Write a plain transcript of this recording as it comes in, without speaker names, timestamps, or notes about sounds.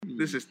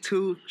This is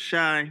Two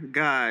Shy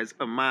Guys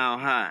a Mile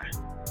High.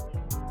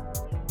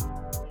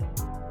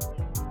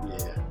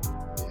 Yeah.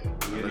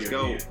 Let's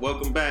go.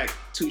 Welcome back.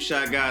 Two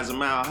Shy Guys a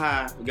Mile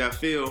High. We got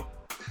Phil.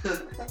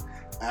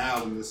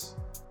 Albums.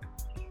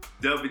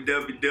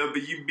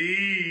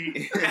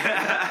 WWWB.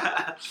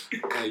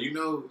 Hey, you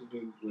know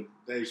when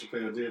Dave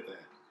Chappelle did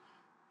that,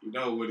 you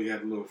know when he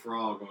had the little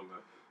frog on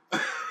the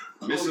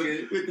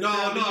Michigan. No,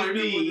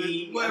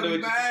 WB.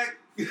 Welcome back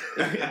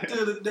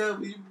to the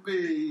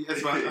WB.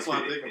 That's what I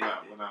think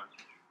about when I.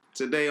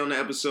 Today on the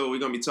episode, we're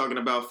going to be talking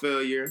about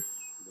failure,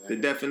 the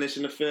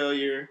definition of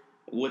failure,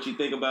 what you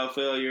think about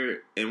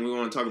failure, and we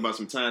want to talk about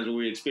some times where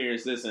we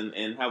experienced this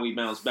and how we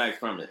bounce back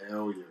from it.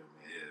 Hell yeah, man.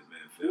 Yeah, man.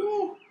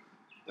 Failure.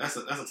 That's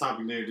a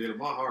topic near dear to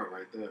my heart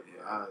right there.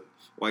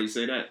 Why you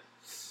say that?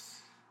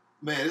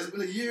 Man, it's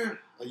been a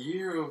year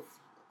of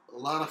a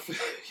lot of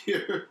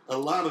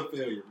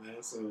failure,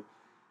 man. So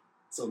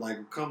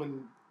like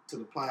coming to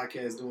the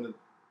podcast, doing it,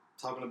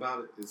 talking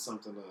about it is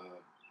something.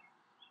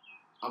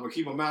 I'm gonna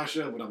keep my mouth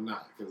shut, but I'm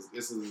not, because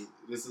this is.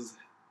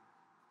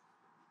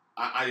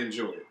 I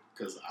enjoy it,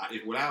 because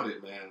if without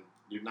it, man,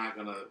 you're not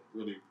gonna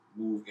really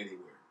move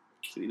anywhere.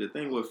 See, the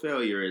thing with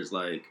failure is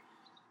like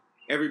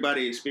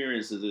everybody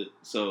experiences it,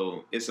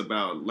 so it's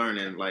about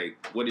learning. Like,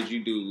 what did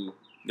you do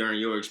during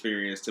your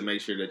experience to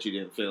make sure that you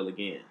didn't fail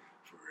again?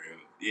 For real.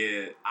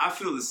 Yeah, I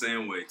feel the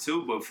same way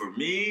too, but for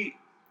me,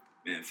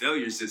 man,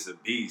 failure is just a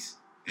beast.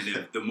 And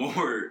if the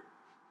more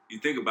you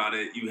think about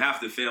it, you have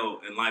to fail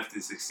in life to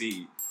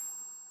succeed.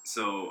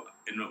 So,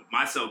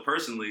 myself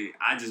personally,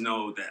 I just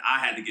know that I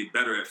had to get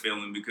better at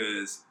failing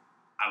because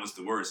I was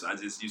the worst. I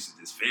just used to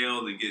just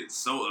fail and get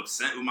so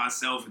upset with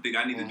myself and think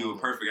I need to do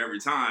it perfect every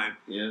time.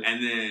 Yeah.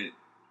 And then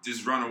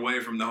just run away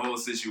from the whole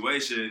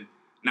situation,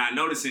 not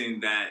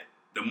noticing that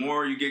the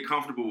more you get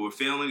comfortable with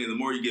failing and the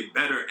more you get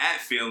better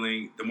at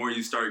failing, the more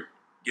you start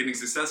getting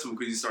successful,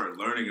 because you start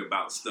learning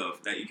about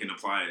stuff that you can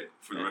apply it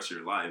for the rest of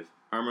your life.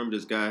 I remember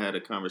this guy had a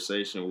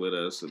conversation with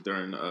us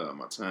during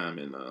my time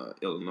in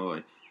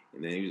Illinois.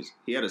 And then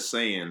he had a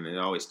saying, and it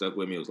always stuck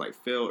with me. It was like,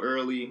 fail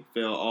early,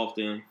 fail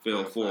often,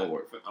 fail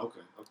forward. Okay.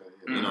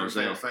 Yeah. You know what I'm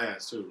saying? Fail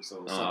fast, too.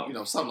 So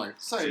something like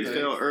so same you thing.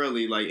 fail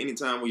early, like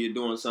anytime when you're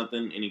doing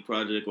something, any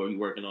project, or you're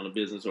working on a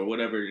business, or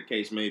whatever the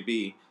case may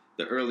be,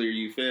 the earlier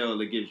you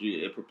fail,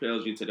 it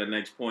propels you to the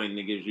next point, and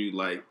it gives you,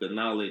 like, the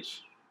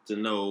knowledge to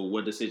know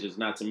what decisions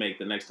not to make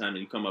the next time that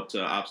you come up to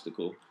an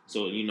obstacle.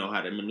 So you know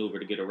how to maneuver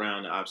to get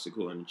around the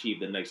obstacle and achieve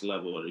the next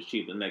level or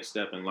achieve the next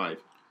step in life.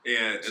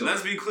 Yeah, and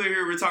let's be clear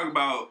here. We're talking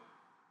about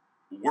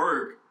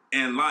work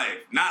and life,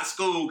 not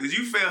school, because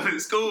you failed in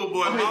school,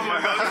 boy.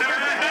 Mama,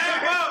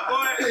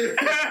 boy. Hey,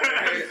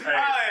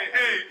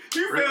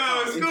 you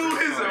failed in school.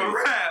 It's a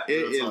wrap.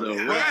 It is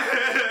a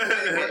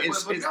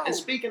wrap. And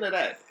speaking of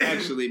that,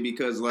 actually,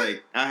 because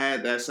like I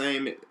had that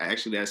same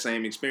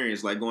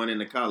experience, like going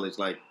into college.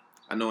 Like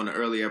I know in the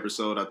early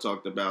episode I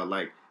talked about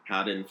like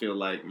how I didn't feel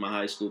like my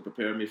high school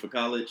prepared me for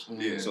college.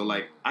 Yeah. So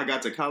like I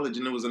got to college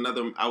and I was in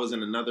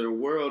another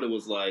world. It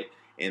was like,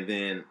 and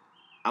then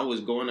I was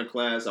going to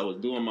class, I was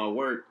doing my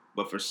work,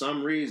 but for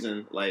some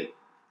reason, like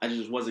I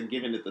just wasn't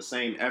giving it the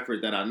same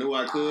effort that I knew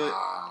I could,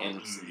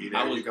 and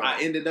I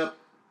ended up.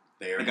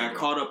 I got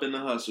caught up in the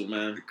hustle,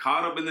 man.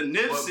 Caught up in the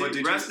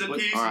Nipsey. Rest in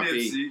peace,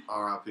 Nipsey.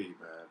 R.I.P.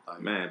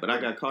 man. Man, but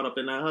I got caught up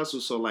in that hustle,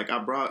 so like I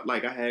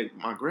had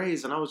my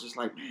grades, and I was just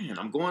like, man,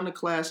 I'm going to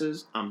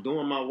classes, I'm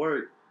doing my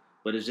work,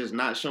 but it's just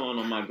not showing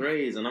on my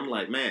grades, and I'm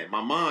like, man,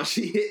 my mom,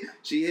 she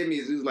hit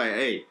me, she was like,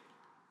 hey,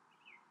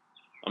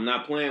 I'm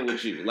not playing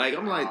with you. Like,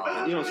 I'm like,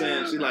 you know what I'm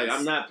saying? She's like,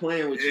 I'm not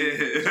playing with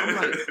you. So I'm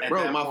like,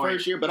 bro, my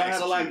first year, but I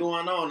had a lot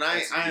going on.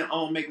 I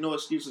don't make no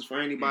excuses for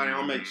anybody. I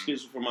don't make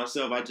excuses for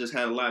myself. I just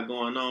had a lot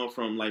going on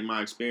from, like,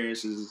 my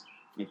experiences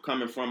from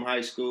coming from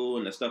high school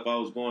and the stuff I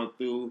was going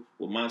through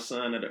with my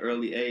son at an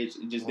early age.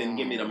 It just didn't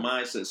give me the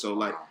mindset. So,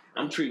 like,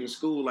 I'm treating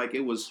school like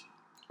it was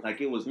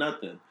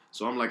nothing.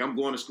 So I'm like, I'm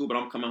going to school, but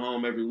I'm coming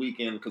home every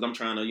weekend because I'm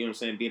trying to, you know what I'm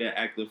saying, be that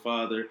active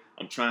father.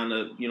 I'm trying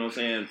to, you know what I'm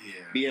saying,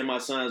 be in my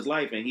son's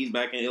life. And he's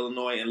back in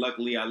Illinois, and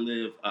luckily I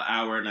live an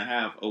hour and a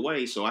half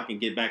away, so I can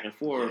get back and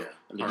forth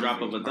at the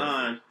drop of a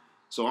dime.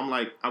 So I'm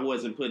like, I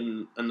wasn't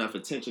putting enough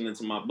attention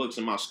into my books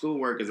and my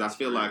schoolwork as I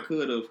feel I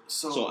could have.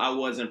 So I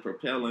wasn't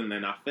propelling,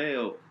 and I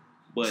failed.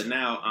 But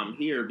now I'm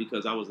here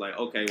because I was like,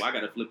 okay, well, I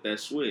got to flip that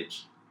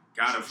switch.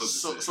 Gotta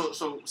flip the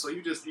switch. So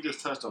you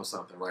just touched on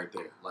something right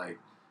there. Like,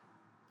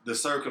 the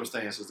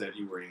circumstances that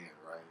you were in,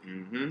 right?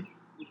 Mm-hmm.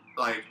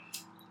 Like,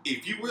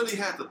 if you really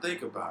had to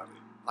think about it,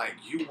 like,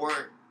 you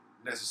weren't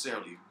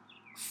necessarily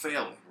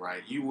failing,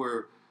 right? You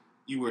were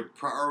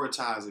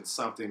prioritizing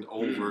something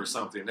over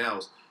something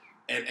else,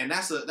 and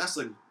I think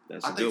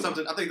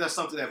that's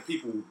something that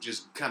people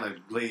just kind of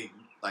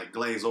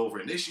glaze over.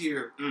 And this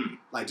year,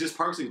 like, just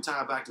personally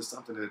tie back to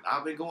something that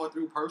I've been going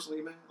through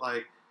personally, man.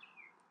 Like,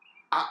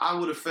 I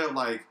would have felt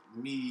like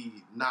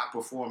me not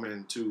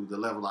performing to the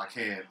level I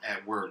can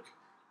at work.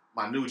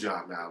 My new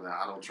job now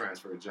I don't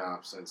transfer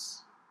jobs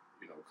since,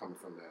 coming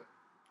from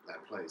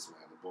that place,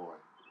 man, the boy.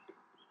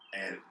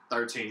 And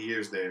 13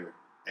 years there,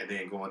 and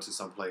then going to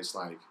some place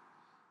like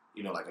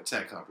like a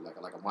tech company,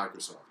 like a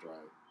Microsoft, right?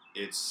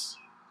 It's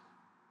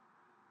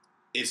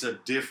a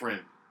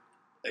different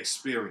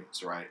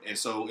experience, right? And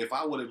so if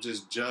I would have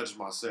just judged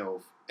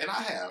myself, and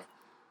I have,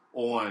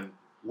 on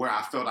where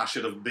I felt I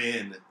should have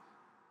been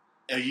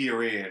a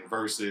year in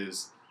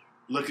versus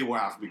look at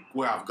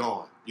where I've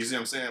gone. You see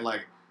what I'm saying?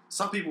 Like,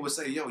 some people would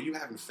say, "Yo, you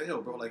haven't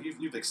failed, bro. Like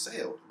you've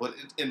excelled." But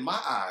in my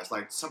eyes,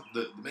 like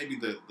maybe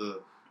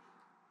the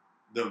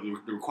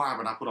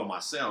requirement I put on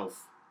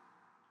myself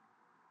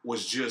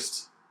was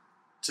just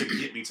to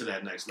get me to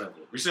that next level.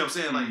 You see what I'm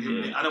saying?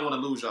 Like, I don't want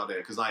to lose y'all there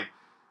because like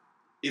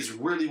it's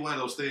really one of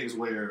those things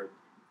where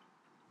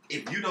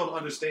if you don't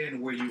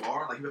understand where you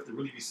are, like you have to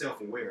really be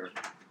self-aware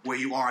where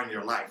you are in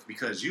your life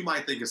because you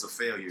might think it's a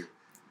failure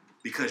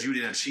because you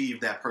didn't achieve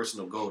that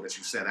personal goal that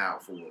you set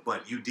out for,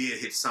 but you did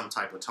hit some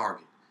type of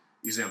target.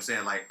 You see what I'm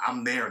saying? Like,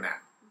 I'm there now.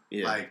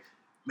 Yeah. Like,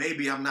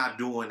 maybe I'm not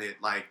doing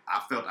it like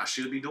I felt I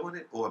should be doing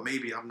it, or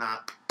maybe I'm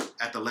not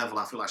at the level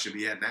I feel I should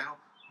be at now.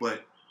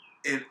 But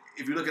if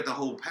you look at the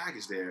whole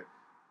package there,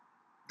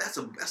 that's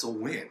a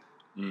win.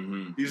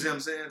 Mm-hmm. You see what I'm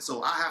saying?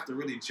 So I have to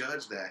really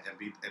judge that and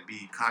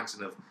be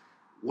cognizant of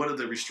what are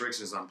the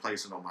restrictions I'm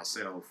placing on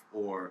myself,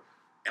 or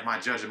am I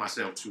judging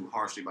myself too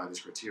harshly by this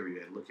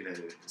criteria and looking at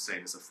it and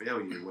saying it's a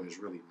failure when it's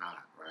really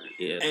not, right?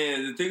 Yeah.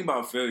 And the thing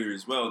about failure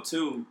as well,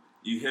 too,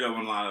 you hit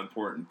on a lot of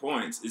important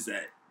points, is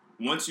that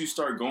once you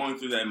start going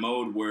through that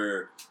mode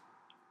where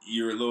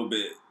you're a little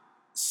bit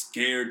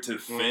scared to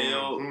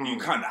fail, you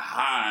kind of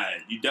hide.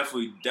 You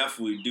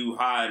definitely do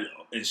hide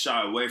and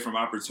shy away from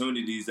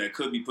opportunities that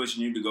could be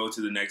pushing you to go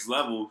to the next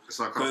level. It's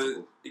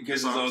uncomfortable.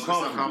 Because it's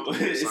uncomfortable.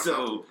 It's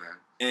uncomfortable, man.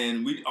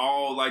 And we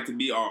all like to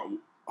be our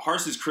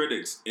harshest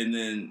critics, and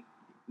then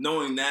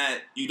knowing that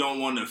you don't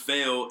want to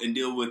fail and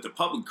deal with the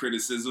public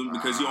criticism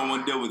because you don't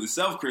want to deal with the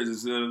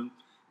self-criticism,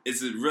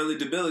 it's really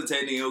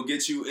debilitating. It'll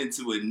get you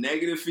into a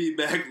negative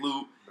feedback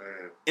loop.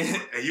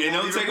 And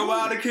it'll take a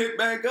while to kick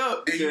back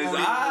up because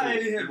I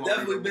have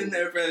definitely been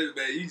there for it,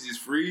 man. You just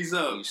freeze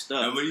up.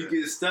 And when you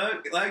get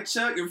stuck like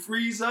Chuck and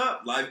freeze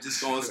up, life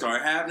just gonna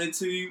start happening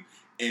to you,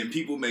 and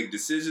people make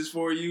decisions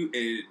for you,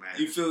 and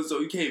you feel as though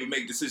you can't even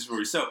make decisions for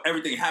yourself.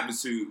 Everything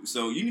happens to you,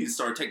 so you need to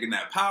start taking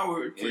that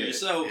power for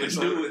yourself and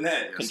doing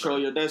that. Control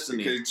your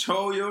destiny.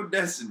 Control your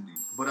destiny.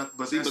 But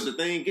the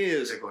thing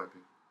is,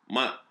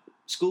 my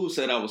school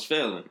said I was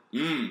failing.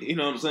 You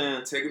know what I'm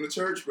saying? Take him to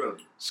church, brother.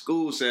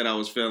 School said I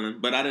was failing,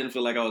 but I didn't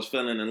feel like I was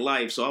failing in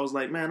life. So I was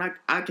like, man,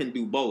 I can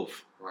do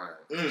both. Right.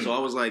 So I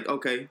was like,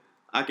 okay,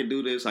 I can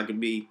do this. I can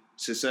be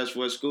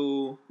successful at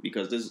school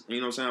because this,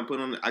 you know what I'm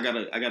saying? I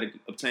gotta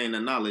obtain the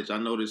knowledge. I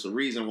know there's a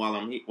reason why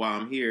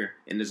I'm here,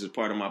 and this is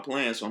part of my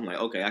plan. So I'm like,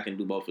 okay, I can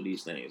do both of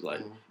these things. Like,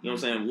 you know what I'm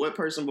saying? What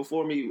person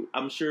before me?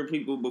 I'm sure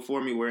people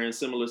before me were in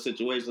similar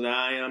situations that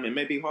I am, and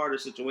maybe harder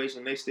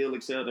situations. They still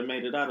excelled and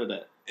made it out of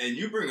that. And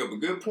you bring up a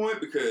good point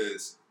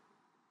because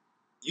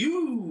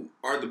you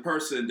are the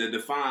person that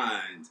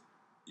defined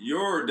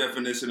your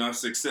definition of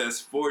success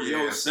for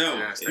yourself.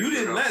 Yes, you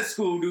didn't let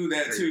school do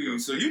that to you.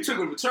 So you took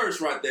them to church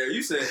right there.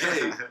 You said,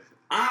 hey,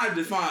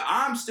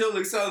 I'm still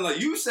excelling. Like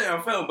you say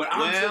I'm failing, but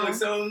I'm still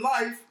excelling in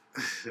life.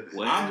 You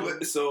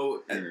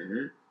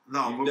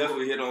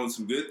definitely hit on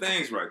some good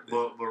things right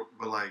there.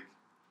 But like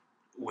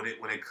when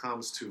it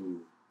comes to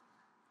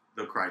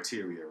the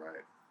criteria,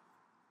 right?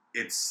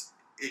 It's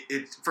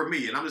for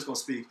me, and I'm just gonna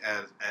speak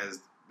as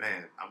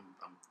man, I'm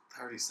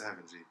 37,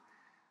 G.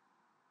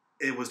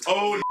 It was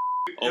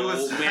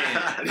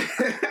man.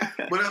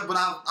 but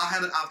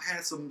I've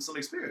had some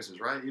experiences,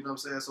 right? You know what I'm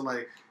saying? So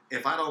like,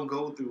 if I don't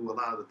go through a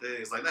lot of the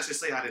things, like let's just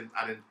say I didn't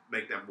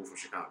make that move from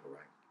Chicago,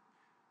 right?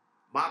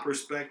 My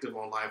perspective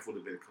on life would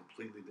have been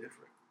completely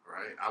different,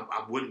 right?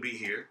 I wouldn't be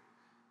here,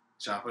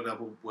 chopping up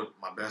with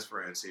my best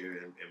friends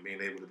here and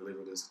being able to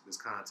deliver this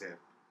content,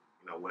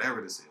 you know,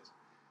 whatever this is.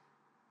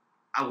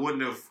 I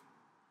wouldn't have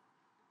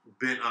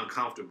been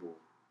uncomfortable,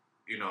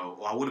 you know,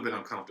 or I would have been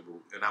uncomfortable,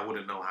 and I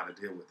wouldn't know how to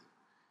deal with it.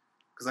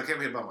 Because I came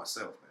here by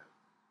myself, man.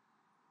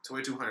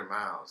 2,200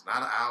 miles,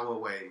 not an hour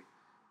away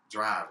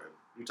driving.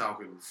 You're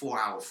talking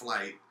 4-hour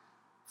flight,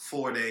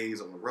 4 days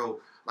on the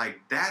road. Like,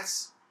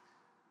 that's...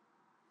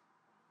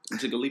 You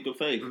took a leap of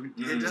faith.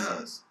 It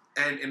does.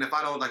 And if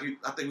I don't, like,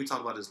 I think we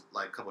talked about this,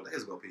 like, a couple of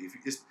days ago, P.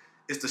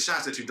 It's the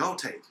shots that you don't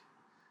take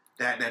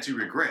that you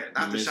regret.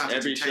 Not the shots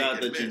that you take. Every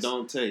shot that you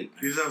don't take.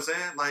 You know what I'm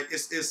saying? Like,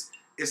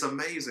 it's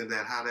amazing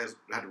that how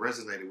that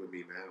resonated with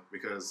me, man.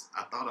 Because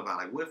I thought about,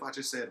 like, what if I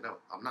just said, no,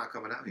 I'm not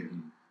coming out here?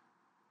 Mm-hmm.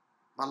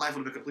 My life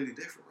would have been completely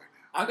different right now.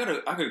 I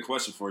got a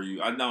question for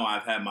you. I know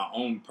I've had my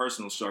own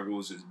personal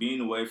struggles just being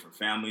away from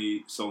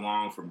family so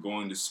long, from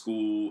going to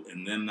school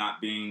and them not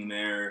being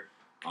there,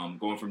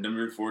 going from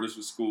Denver to Florida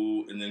for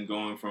school, and then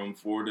going from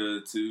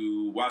Florida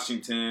to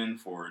Washington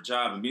for a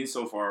job and being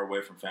so far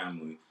away from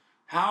family.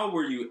 How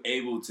were you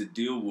able to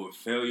deal with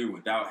failure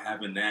without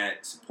having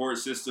that support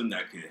system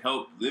that could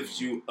help lift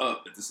you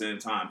up at the same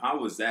time? How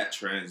was that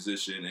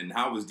transition, and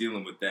how was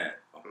dealing with that?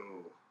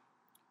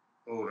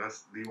 Oh,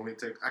 do you want me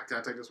to take? Can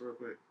I take this real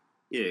quick?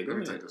 Yeah, go ahead. Let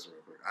me take this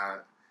real quick.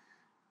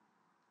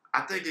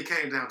 I think it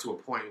came down to a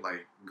point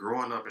like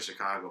growing up in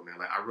Chicago, man.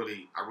 Like I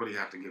really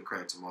have to give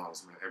credit to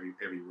Miles, man.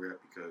 Every rep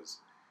because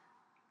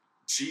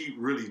she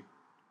really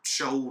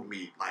showed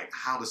me like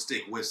how to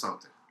stick with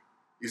something.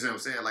 You see what I'm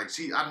saying? Like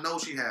I know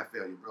she had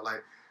failure, bro.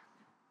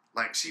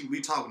 Like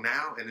we talk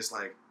now, and it's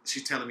like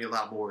she's telling me a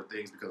lot more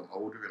things because I'm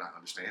older and I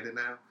understand it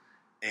now.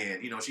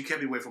 And she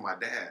kept me away from my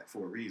dad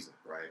for a reason,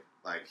 right?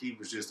 Like he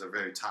was just a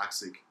very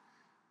toxic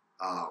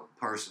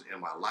person in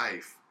my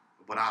life.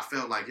 But I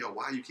felt like, yo,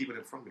 why are you keeping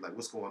it from me? Like,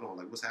 what's going on?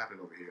 Like, what's happening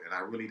over here? And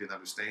I really didn't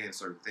understand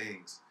certain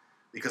things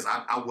because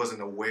I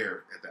wasn't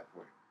aware at that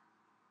point.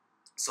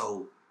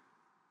 So,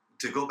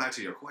 to go back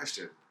to your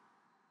question,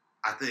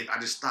 I think I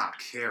just stopped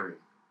caring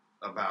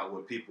about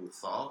what people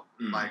thought.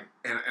 Like,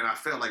 and I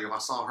felt like if I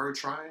saw her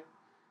trying,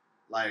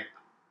 like,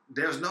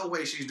 there's no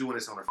way she's doing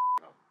this on her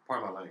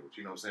part of my language.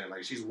 You know what I'm saying?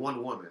 Like, she's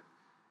one woman,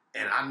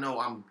 and I know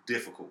I'm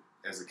difficult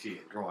as a kid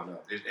growing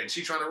up, and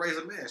she's trying to raise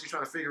a man. She's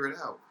trying to figure it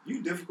out.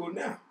 You difficult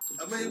now.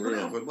 I mean,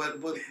 whatever.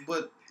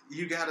 But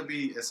you got to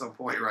be at some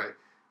point, right?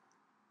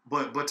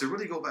 But to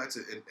really go back to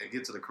and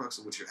get to the crux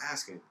of what you're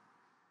asking,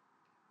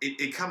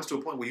 it comes to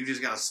a point where you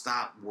just got to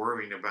stop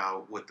worrying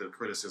about what the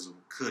criticism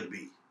could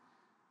be,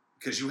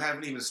 because you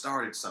haven't even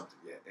started something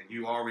yet, and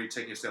you already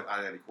take yourself out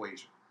of that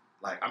equation.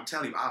 Like I'm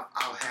telling you,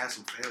 I've had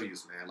some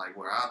failures, man. Like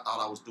where I thought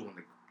I was doing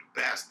the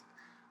best,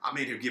 I'm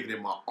in here giving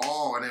it my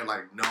all, and they're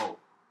like, no.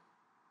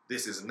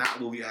 This is not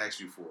what we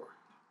asked you for.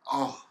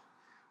 Oh,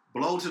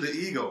 blow to the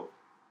ego.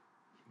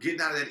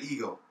 Getting out of that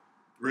ego.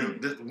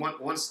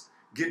 Once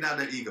getting out of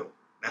that ego.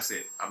 That's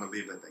it. I'm going to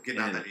leave it at that. Getting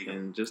out of that ego.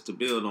 And just to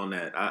build on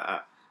that,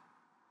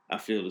 I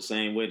feel the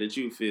same way that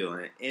you feel.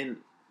 And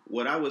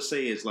what I would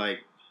say is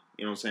like,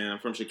 you know what I'm saying, I'm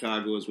from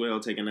Chicago as well,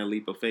 taking that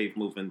leap of faith,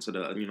 moving to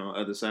the,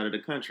 other side of the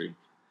country.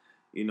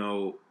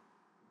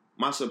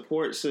 My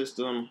support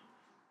system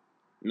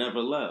never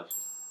left.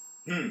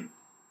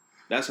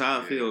 That's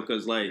how I feel,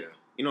 because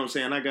you know what I'm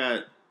saying? I got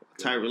a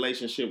tight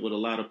relationship with a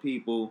lot of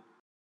people.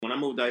 When I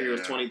moved out here, it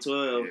was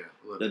 2012.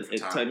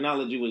 The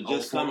technology was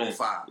just coming.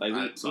 Like, you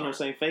know what I'm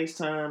saying?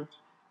 FaceTime,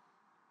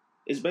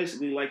 it's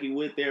basically like you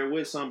went there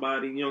with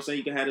somebody. You know what I'm saying?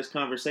 You can have this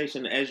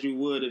conversation as you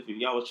would if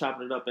y'all was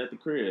chopping it up at the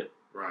crib.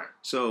 Right.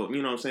 So,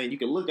 you know what I'm saying? You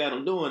can look at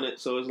them doing it.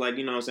 So it's like,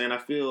 you know what I'm saying? I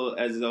feel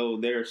as though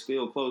they're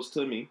still close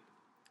to me.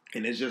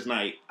 And it's just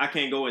like, I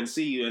can't go and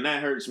see you. And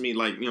that hurts me.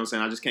 Like, you know what I'm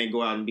saying? I just can't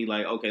go out and be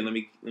like, okay, let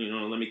me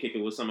kick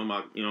it with some of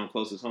my,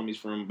 closest homies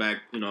from back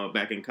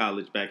in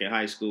college, back in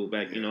high school,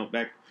 back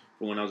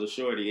from when I was a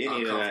shorty,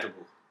 any of that.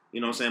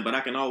 You know what I'm saying? But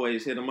I can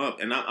always hit them up.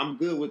 And I'm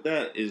good with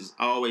that. Is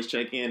I always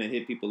check in and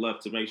hit people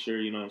up to make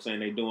sure, you know what I'm saying,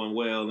 they doing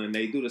well. And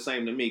they do the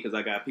same to me because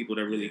I got people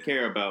that really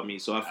care about me.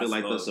 So I feel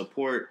like the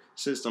support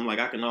system, like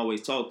I can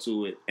always talk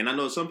to it. And I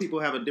know some people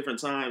have a different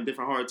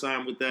hard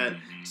time with that.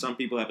 Mm-hmm. Some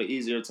people have an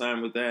easier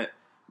time with that.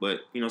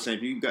 But, you know what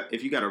I'm saying,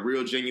 if you got a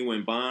real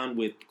genuine bond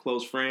with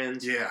close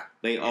friends,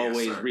 they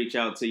always reach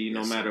out to you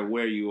no matter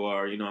where you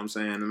are, you know what I'm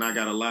saying? And I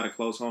got a lot of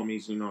close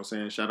homies, you know what I'm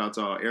saying? Shout out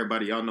to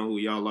everybody. Y'all know who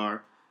y'all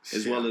are,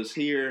 as well as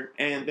here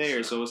and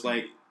there. So it's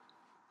like...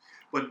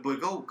 But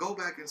go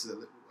back into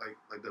the,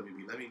 like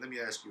WB. Let me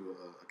ask you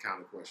a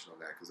counter question on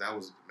that, because that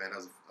was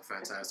a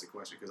fantastic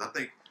question, because I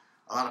think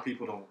a lot of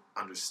people don't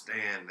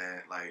understand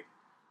that, like,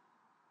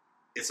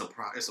 it's a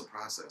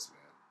process, man.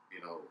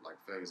 Like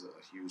failure is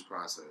a huge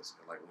process.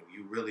 And like when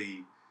you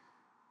really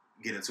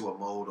get into a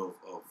mode of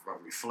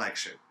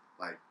reflection,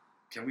 like,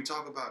 can we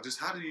talk about just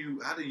how do you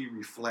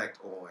reflect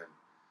on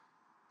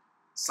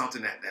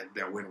something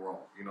that went wrong?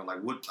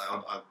 Like what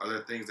are there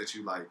things that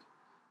you like?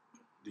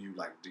 Do you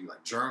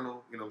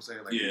journal? You know what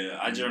I'm saying?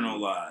 Like, I journal a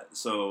lot.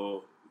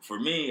 So for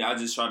me, I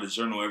just try to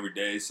journal every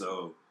day.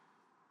 So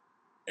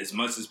as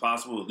much as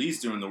possible, at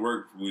least during the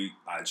work week,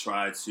 I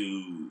try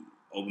to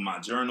open my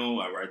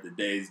journal, I write the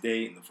day's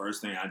date, and the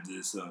first thing I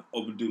just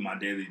do my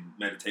daily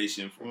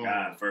meditation for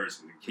God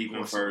first, keep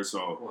Him first.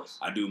 So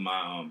I do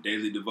my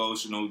daily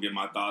devotional, get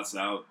my thoughts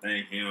out,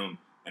 thank Him,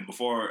 and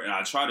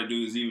I try to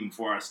do this even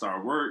before I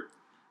start work,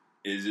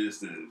 is just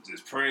to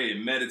pray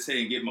and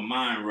meditate and get my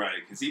mind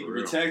right, because He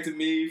protected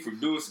me from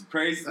doing some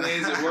crazy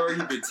things at work.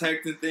 He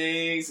protecting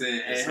things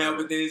and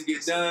helping things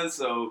get done.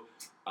 So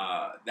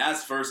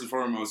that's first and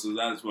foremost. So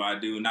that's what I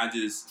do, and I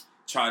just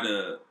try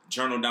to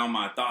journal down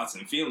my thoughts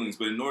and feelings.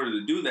 But in order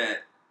to do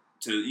that,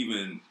 to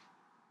even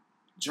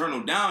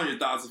journal down your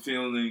thoughts and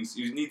feelings,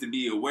 you need to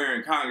be aware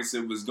and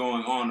cognizant of what's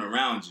going on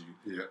around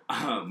you.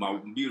 My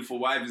beautiful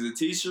wife is a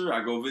teacher.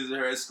 I go visit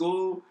her at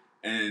school,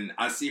 and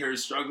I see her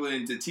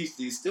struggling to teach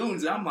these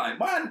students. And I'm like,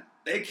 why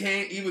they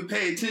can't even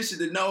pay attention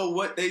to know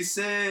what they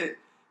said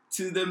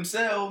to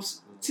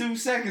themselves 2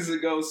 seconds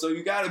ago? So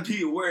you got to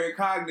be aware and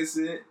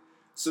cognizant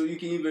so you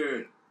can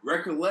even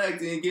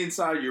recollect and get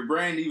inside your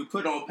brain to even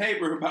put on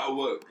paper about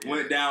what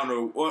went down,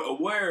 or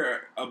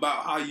aware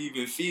about how you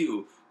even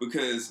feel.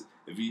 Because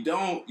if you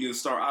don't, you'll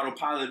start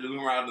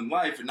autopiloting around in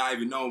life and not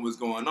even knowing what's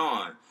going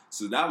on.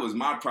 So that was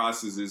my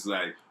process, is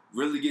like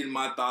really getting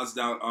my thoughts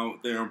down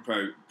out there on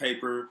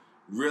paper,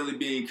 really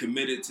being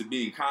committed to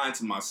being kind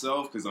to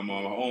myself because I'm my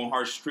own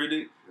harsh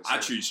critic. I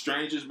treat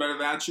strangers better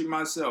than I treat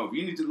myself.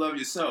 You need to love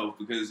yourself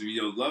because if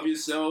you love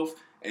yourself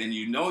and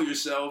you know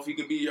yourself, you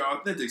can be your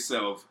authentic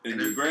self. And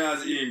your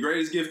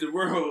greatest gift in the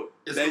world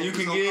that you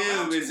can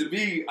give is to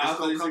be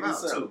authentic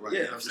yourself. Right? Yeah,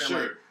 You know what I'm for saying?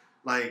 sure.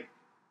 Like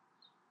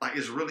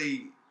it's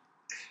really,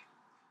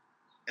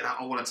 and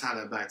I want to tie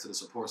that back to the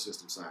support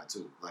system side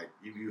too. Like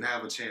you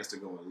have a chance to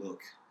go and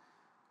look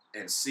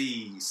and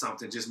see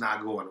something just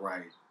not going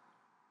right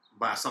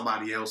by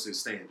somebody else's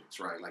standards,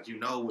 right? Like you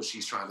know what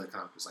she's trying to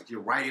accomplish. Like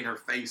you're right in her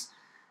face,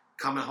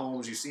 coming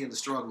home, you seeing the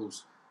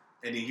struggles,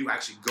 and then you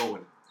actually go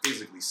and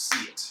physically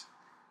see it.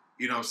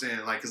 You know what I'm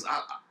saying? Like, cause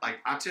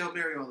I tell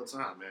Mary all the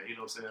time, man. You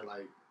know what I'm saying?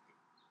 Like,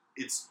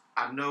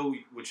 I know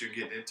what you're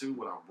getting into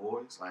with our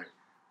boys, like,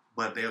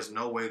 but there's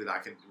no way that I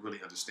can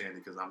really understand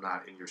it because I'm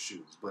not in your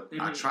shoes. But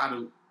I try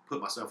to put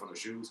myself in her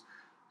shoes.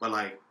 But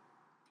like,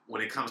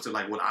 when it comes to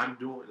like what I'm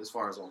doing as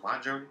far as on my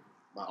journey,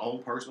 my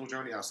own personal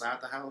journey outside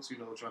the house, you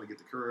know, trying to get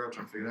the career up,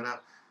 trying to figure that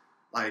out,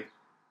 like,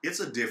 it's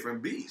a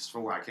different beast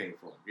from where I came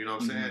from. You know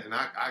what I'm saying? And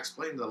I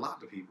explained it a lot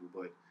to people,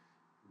 but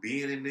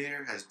being in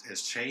there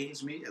has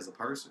changed me as a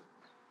person,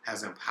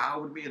 has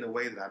empowered me in a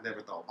way that I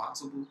never thought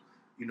possible.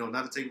 You know,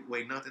 not to take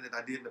away nothing that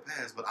I did in the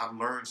past, but I've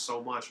learned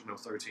so much from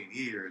those 13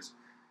 years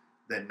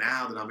that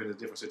now that I'm in a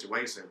different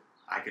situation,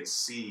 I can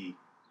see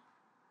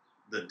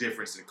the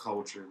difference in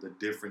culture, the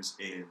difference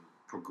in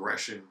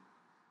progression,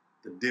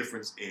 the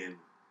difference in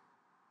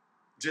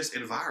just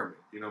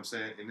environment, you know what I'm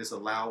saying? And this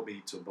allowed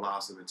me to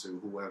blossom into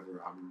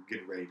whoever I'm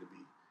getting ready to be.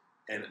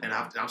 And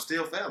I'm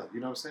still failing, you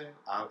know what I'm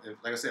saying?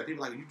 Like I said,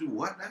 people are like, you do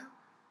what now?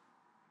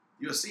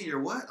 You're a senior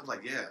what? I'm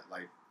like, yeah,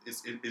 like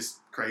it's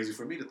crazy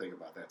for me to think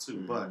about that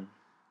too. But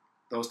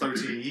those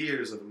 13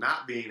 years of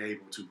not being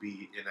able to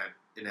be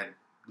in that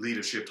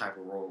leadership type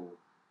of role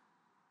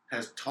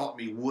has taught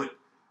me what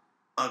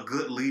a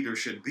good leader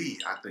should be,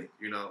 I think.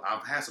 You know,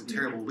 I've had some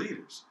terrible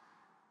leaders,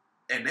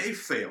 and they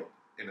failed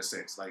in a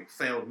sense, like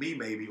failed me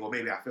maybe, or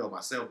maybe I failed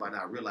myself by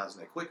not realizing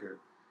that quicker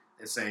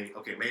and saying,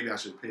 okay, maybe I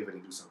should pivot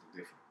and do something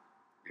different.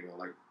 You know,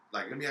 like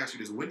let me ask you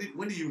this: when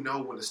do you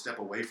know when to step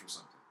away from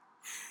something?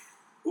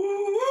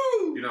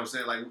 Woo-woo. You know what I'm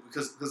saying? Like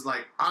because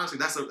like honestly,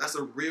 that's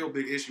a real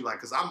big issue.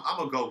 Like because I'm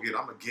a go getter,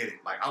 I'm gonna get it.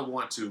 Like I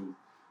want to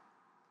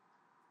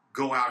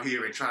go out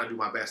here and try to do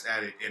my best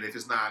at it, and if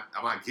it's not,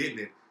 I'm not getting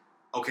it.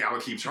 Okay, I'm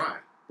gonna keep trying.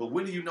 But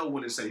when do you know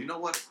when to say, you know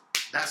what?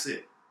 That's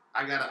it.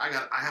 I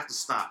have to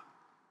stop.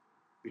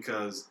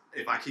 Because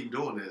if I keep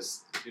doing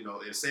this, you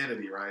know,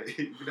 insanity, right?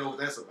 You know what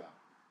that's about.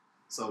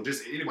 So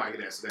just anybody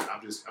can answer that.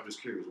 I'm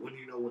just curious. When do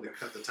you know when to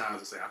cut the ties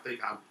and say, I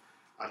think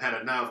I've had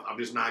enough. I'm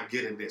just not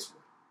getting this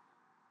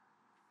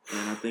one.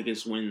 And I think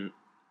it's when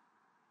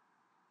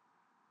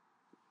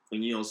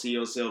you don't see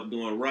yourself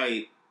doing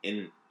right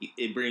and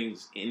it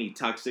brings any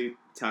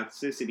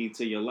toxicity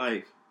to your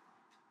life,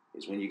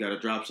 is when you got to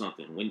drop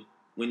something.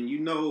 When you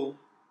know,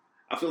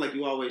 I feel like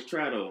you always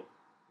try though.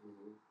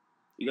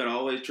 You got to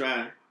always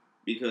try.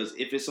 Because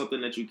if it's something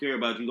that you care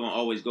about, you're going to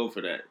always go for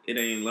that. It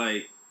ain't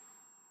like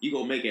you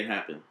going to make it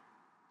happen.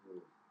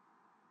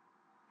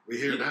 We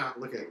here now.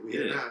 Look at it. We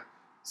here now.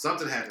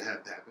 Something had to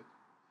happen.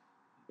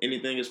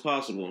 Anything is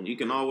possible. You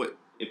can always,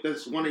 if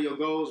that's one of your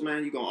goals,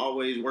 man, you're going to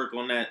always work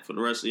on that for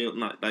the rest of your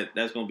life. Like,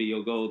 that's going to be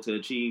your goal to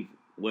achieve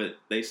what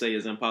they say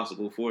is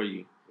impossible for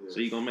you. So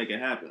you're going to make it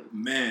happen.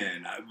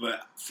 Man,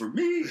 but for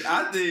me,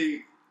 I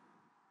think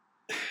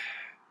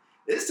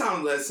it's time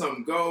to let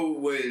something go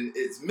when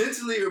it's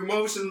mentally or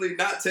emotionally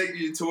not taking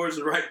you towards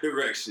the right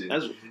direction.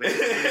 That's what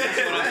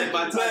I think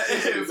about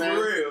toxicity, for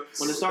real.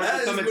 When it starts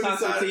becoming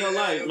toxic to your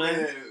life,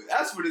 man.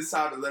 That's when it's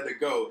time to let it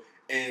go.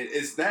 And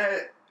it's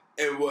that,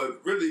 and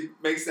what really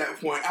makes that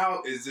point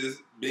out is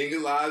just being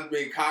alive,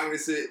 being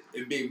cognizant,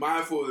 and being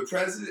mindful of the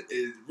present,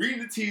 is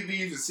reading the tea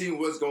leaves and seeing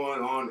what's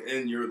going on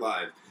in your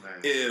life. Man,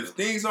 if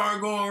things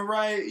aren't going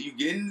right, you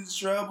get into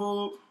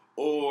trouble,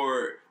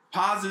 or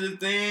positive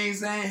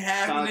things ain't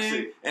happening,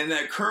 toxic, and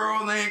that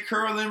curl ain't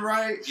curling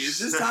right, it's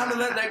just time to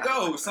let that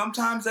go.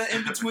 Sometimes that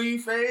in-between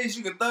phase,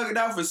 you can thug it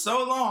out for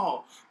so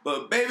long.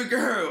 But baby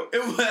girl, a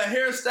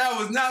hairstyle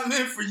was not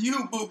meant for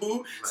you, boo-boo.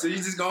 Right. So you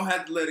just gonna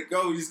have to let it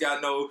go. You just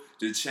gotta know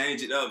to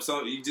change it up.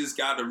 So you just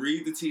gotta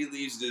read the tea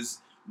leaves, just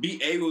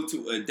be able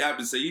to adapt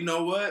and say, you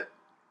know what?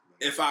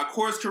 If I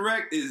course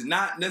correct is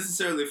not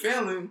necessarily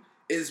failing,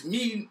 it's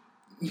me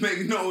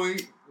knowing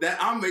that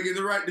I'm making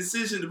the right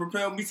decision to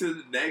propel me to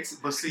the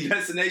next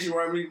destination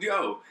where I need to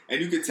go.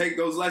 And you can take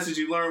those lessons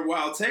you learned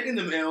while taking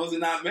them L's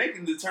and not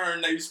making the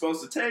turn that you're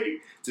supposed to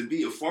take to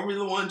be a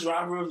Formula One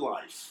driver of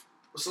life.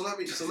 So let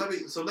me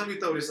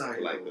throw this out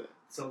here. Like that.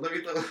 So let me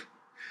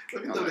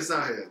throw this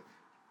out here.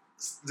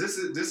 This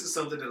is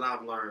something that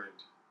I've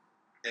learned,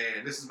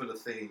 and this has been a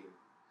theme.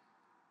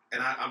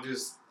 And I'm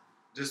just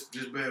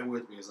bear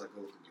with me as I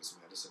go through this,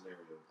 man. This scenario.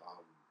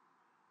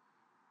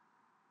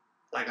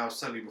 Like I was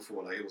telling you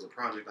before, like it was a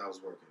project I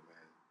was working,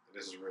 man. And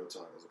this is real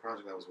talk. It was a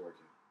project I was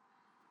working.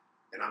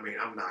 And I mean,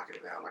 I'm knocking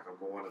it out. Like I'm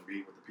going to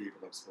meet with the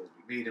people I'm supposed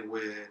to be meeting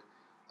with.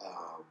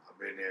 I've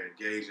been there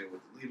engaging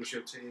with the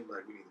leadership team.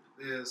 Like we need to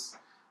do this.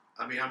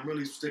 I mean, I'm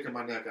really sticking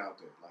my neck out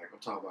there. Like, I'm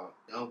talking about,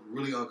 I'm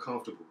really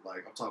uncomfortable.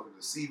 Like, I'm talking to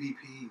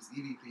CVPs,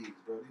 EVPs,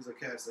 bro. These are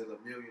cats that are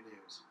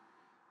millionaires,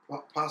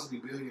 possibly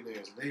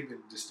billionaires, and they've been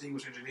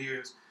distinguished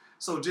engineers.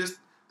 So just,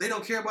 they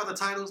don't care about the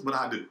titles, but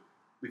I do.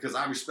 Because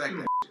I respect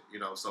that shit, you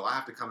know. So I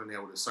have to come in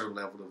there with a certain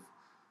level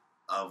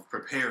of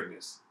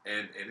preparedness.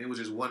 And it was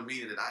just one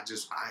meeting that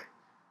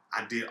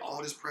I did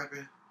all this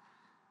prepping,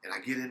 and I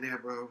get in there,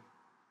 bro.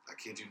 I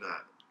kid you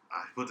not.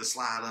 I put the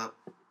slide up.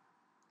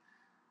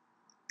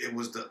 It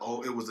was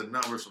the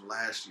numbers from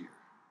last year,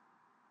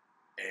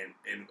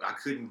 and I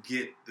couldn't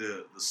get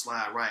the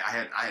slide right.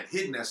 I had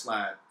hidden that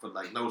slide for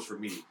like notes for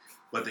me,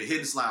 but the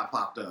hidden slide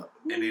popped up,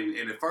 and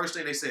the first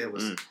thing they said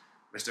was,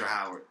 "Mr.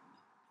 Howard,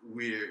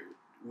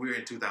 we're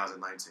in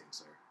 2019,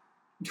 sir."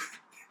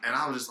 And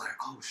I was just like,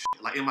 "Oh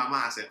shit!" Like in my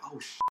mind, I said, "Oh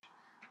shit."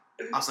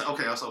 I was like,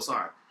 "Okay, I'm so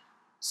sorry."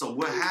 So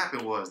what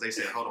happened was they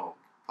said, "Hold on,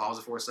 pause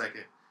it for a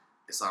second.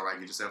 It's all right.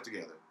 Get yourself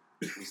together."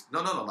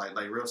 No, like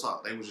real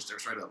talk. They was just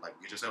straight up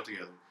like, get yourself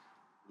together.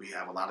 We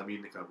have a lot of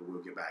meeting to cover. We'll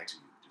get back to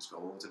you. Just go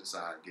over to the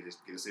side, get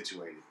it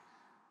situated,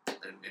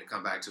 and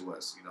come back to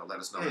us. You know, let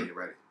us know when you're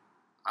ready.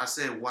 I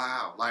said,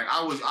 wow. Like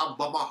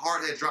but my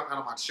heart had dropped out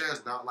of my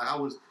chest. Now, like I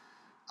was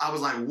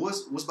like,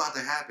 what's about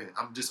to happen?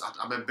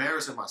 I'm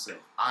embarrassing myself.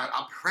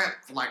 I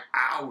prepped for like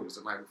hours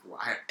the night before.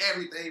 I had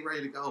everything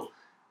ready to go.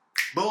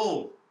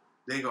 Boom.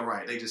 They ain't go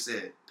right. They just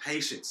said,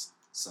 patience,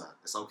 son.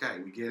 It's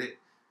okay. We get it.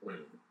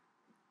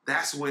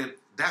 That's when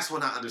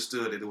I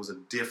understood that it was a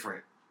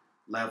different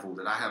level,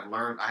 that I had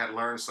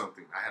learned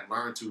something. I had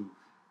learned to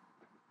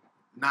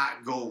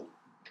not go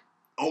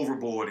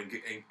overboard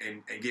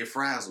and get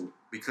frazzled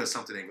because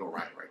something didn't go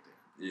right there.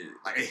 Yeah.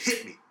 Like it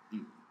hit me.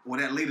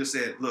 When that leader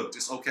said, look,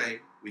 it's okay,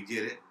 we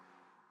get it.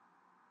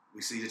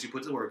 We see that you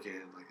put the work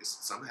in. Like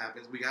something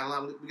happens. We got a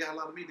lot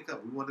of meeting to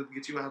cover. We wanted to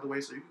get you out of the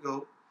way so you can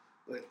go.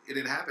 But it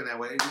didn't happen that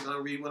way.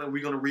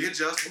 We're gonna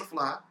readjust on the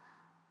fly,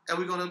 and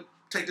we're gonna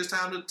take this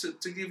time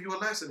to give you a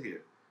lesson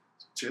here.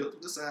 Chill to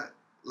the side.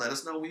 Let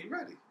us know when you're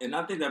ready. And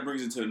I think that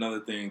brings it to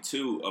another thing,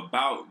 too,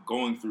 about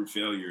going through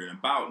failure and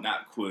about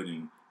not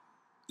quitting.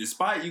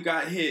 Despite you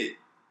got hit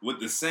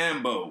with the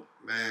Sambo.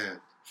 Man.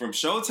 From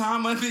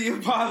Showtime under the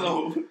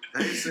Apollo.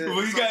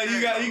 You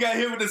got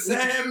hit with the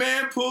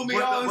Sandman, pulled me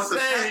off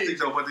stage.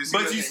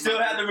 But you still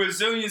had the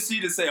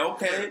resiliency to say,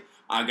 okay,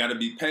 I got to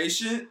be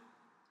patient.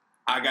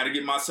 I got to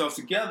get myself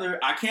together.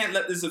 I can't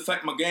let this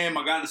affect my game.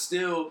 I got to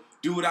still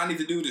do what I need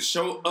to do to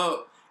show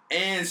up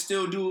and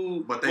still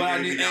do what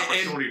I need. But they gave me the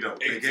opportunity, though.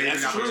 They gave me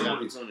the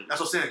opportunity. That's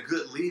what I'm saying.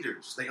 Good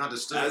leaders. They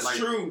understood. That's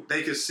true.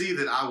 They could see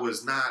that I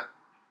was not,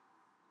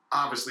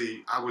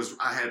 obviously,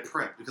 I had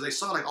prepped because they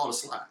saw like all the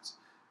slides.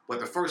 But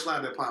the first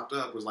slide that popped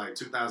up was like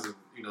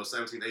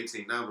 2017,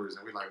 18 numbers.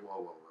 And we're like,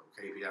 whoa,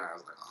 KPI. I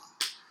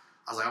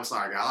was like, I'm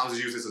sorry, guys. I was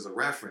just using this as a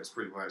reference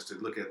pretty much to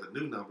look at the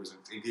new numbers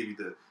and give you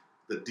the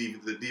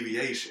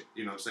deviation,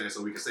 you know what I'm saying?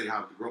 So we can say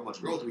how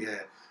much growth we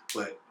had,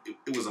 but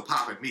it was a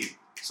popping meeting.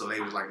 So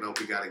they was like, nope,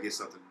 we got to get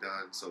something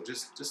done. So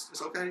just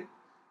it's okay.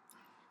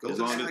 Go to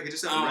the side, get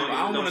yourself ready.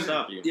 I don't want to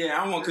stop you. Yeah,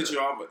 I don't want to cut you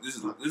off, but this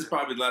is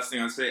probably the last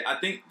thing I say. I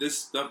think this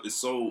stuff is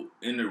so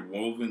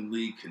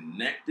interwovenly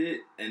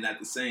connected, and at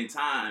the same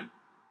time,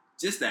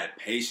 just that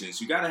patience.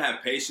 You got to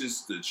have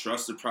patience to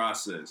trust the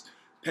process.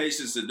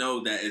 Patience to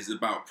know that it's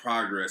about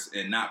progress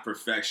and not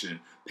perfection.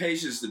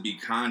 Patience to be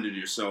kind to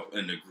yourself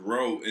and to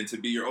grow and to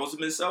be your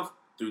ultimate self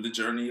through the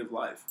journey of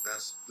life.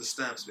 That's the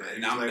steps, man. And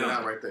you just laid it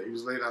out right there. You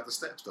just laid out the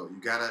steps, though. You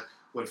got to,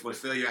 when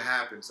failure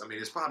happens, I mean,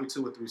 it's probably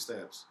 2 or 3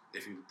 steps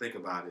if you think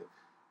about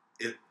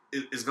it.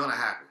 It's going to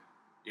happen.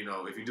 You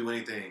know, if you do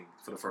anything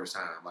for the first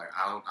time. Like,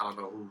 I don't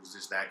know who's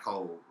just that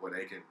cold where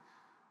they can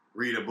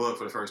read a book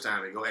for the first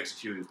time and go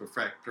execute it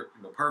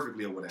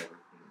perfectly or whatever.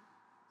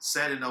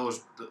 Setting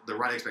the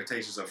right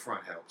expectations up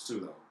front helps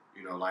too, though.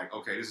 You know, like,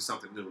 okay, this is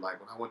something new. Like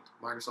when I went to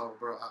Microsoft,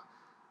 bro,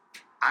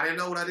 I didn't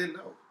know what I didn't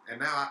know, and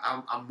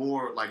now I'm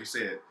more, like you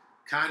said,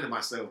 kind to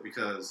myself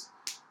because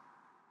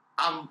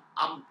I'm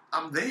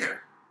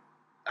there.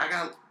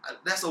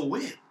 That's a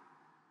win.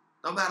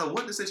 No matter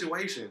what the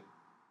situation,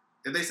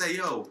 if they say,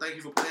 "Yo, thank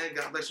you for playing.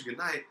 God bless you. Good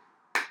night,"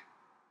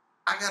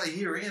 I got a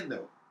year in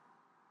though.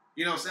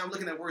 You know what I'm saying? I'm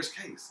looking at worst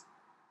case.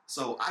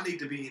 So I need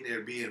to be in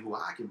there being who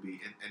I can be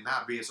and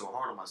not being so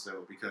hard on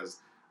myself because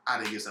I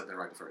didn't get something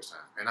right the first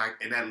time.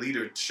 And that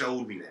leader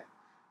showed me that.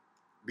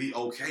 Be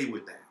okay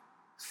with that.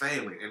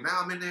 Failing. And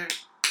now I'm in there,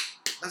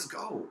 let's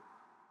go.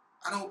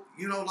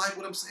 You don't like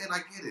what I'm saying,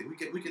 I get it.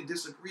 We can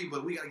disagree,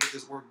 but we gotta get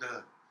this work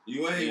done.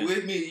 You ain't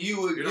with me,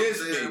 you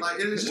against me. Like,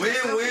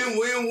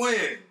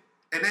 Win.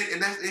 And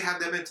they have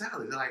that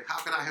mentality. They're like, how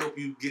can I help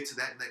you get to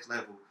that next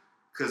level?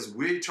 Because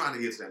we're trying to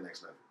get to that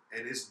next level.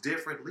 And it's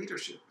different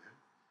leadership, man.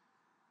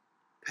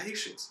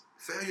 Patience.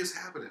 Failure's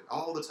happening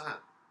all the time.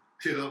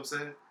 You know what I'm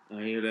saying?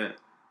 I hear that.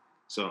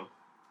 So,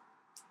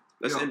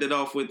 let's end it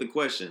off with the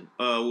question.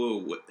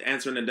 We'll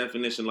answering the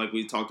definition like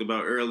we talked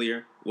about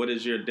earlier. What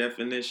is your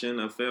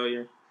definition of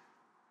failure?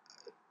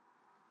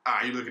 All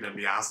right, you looking at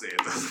me. I'll say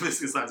it.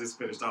 Since I just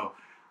finished off.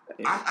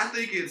 I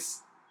think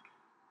it's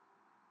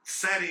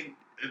setting,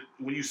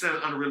 when you set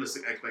an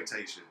unrealistic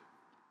expectation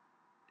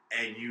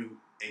and you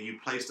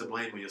place the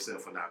blame on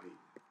yourself for not beating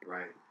it,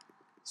 right?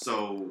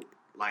 So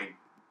like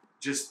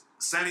just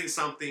setting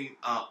something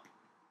up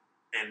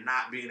and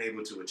not being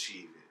able to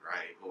achieve it,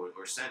 right?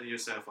 Or setting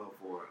yourself up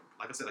for,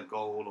 like I said, a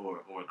goal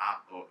or an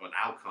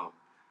outcome,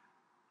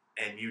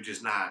 and you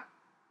just not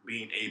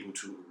being able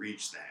to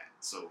reach that.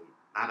 So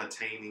not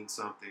attaining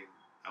something,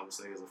 I would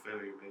say, is a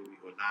failure maybe,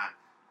 or not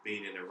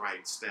being in the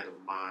right state of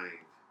mind,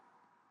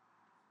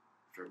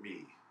 for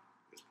me,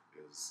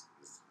 is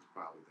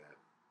probably that.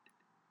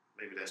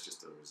 Maybe that's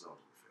just a result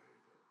of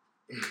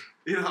the failure.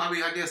 But, you know, I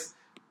mean, I guess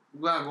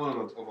without going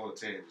on a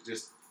tangent,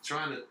 just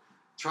trying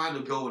to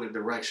go in a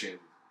direction,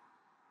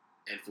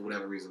 and for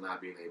whatever reason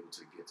not being able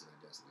to get to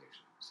that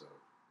destination. So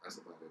that's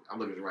about it. I'm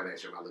looking right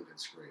at you. I'm not looking at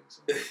the screen.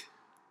 So.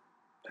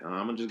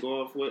 I'm gonna just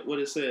go off what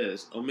it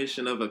says: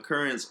 omission of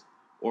occurrence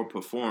or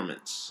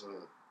performance.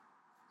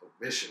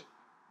 Omission.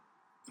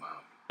 Wow.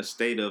 A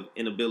state of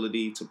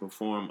inability to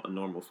perform a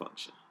normal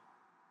function.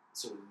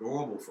 So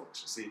normal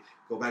function. See,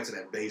 go back to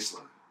that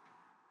baseline.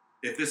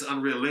 If this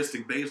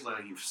unrealistic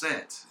baseline you've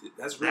set,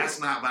 that's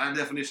not, by that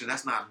definition,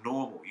 that's not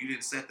normal. You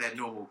didn't set that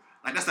normal.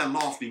 Like, that's that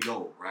lofty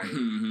goal, right?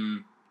 Mm-hmm.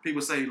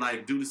 People say,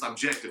 like, do this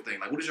objective thing.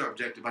 Like, what is your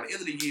objective? By the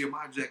end of the year,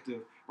 my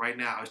objective right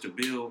now is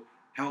to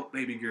help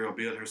baby girl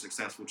build her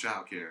successful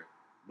child care.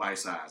 Bite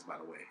size, by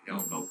the way.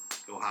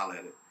 Go holler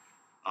at it.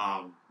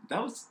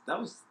 That was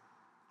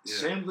Yeah.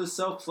 shameless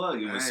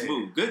self-plug. It was Hey.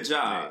 smooth. Good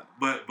job.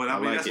 But I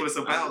mean, like that's it. what it's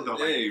about, though.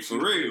 Hey, Like, for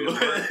you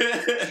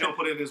real. don't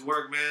put in this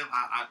work, man.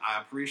 I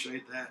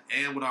appreciate that.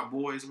 And with our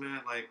boys,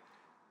 man,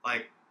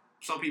 like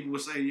some people would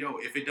say, yo,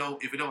 if it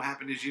don't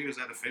happen this year, is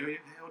that a failure?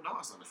 Hell no,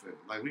 it's not a failure.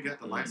 Like, we got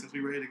the license, we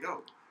ready to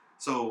go.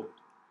 So,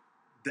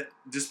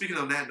 just speaking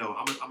on that note,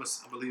 I'm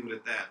gonna leave it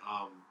at that.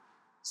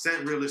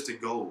 Set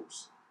realistic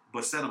goals,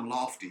 but set them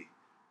lofty.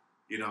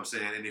 You know what I'm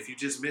saying? And if you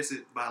just miss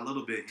it by a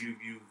little bit,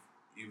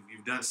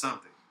 you've done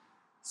something.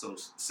 So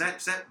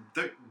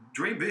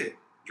dream big,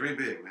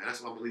 man.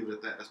 That's what I'm gonna leave it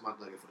at that. That's my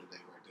nugget for the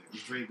day right there.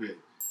 Just dream big.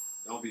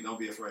 Don't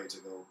be afraid to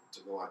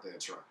go out there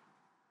and try.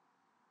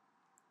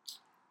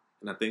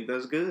 And I think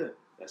that's good.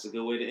 That's a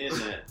good way to end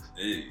that.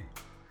 Hey.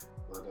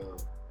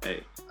 But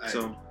Hey, hey,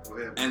 so go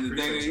ahead. And the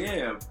thing Appreciate is,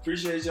 you.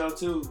 appreciate y'all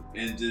too.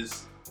 And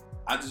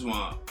I just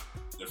want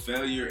the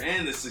failure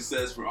and the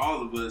success for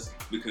all of us,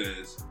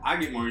 because I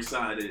get more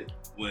excited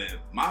when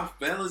my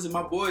fellas and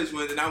my boys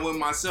win than I win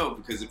myself,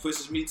 because it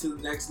pushes me to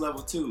the next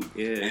level too.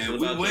 yeah, it's And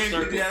we about your win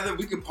circle. together,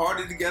 we can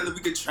party together, we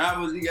can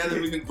travel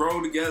together, we can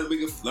grow together, we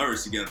can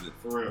flourish together.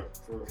 For real.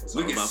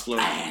 We can about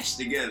flourish. splash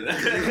together.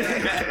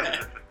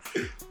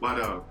 My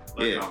dog.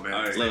 Yeah. Y'all, man.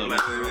 All right. Stay Love,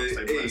 blessed, man. bro.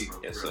 Stay blessed, Hey. bro.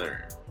 Yes, For real.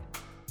 sir.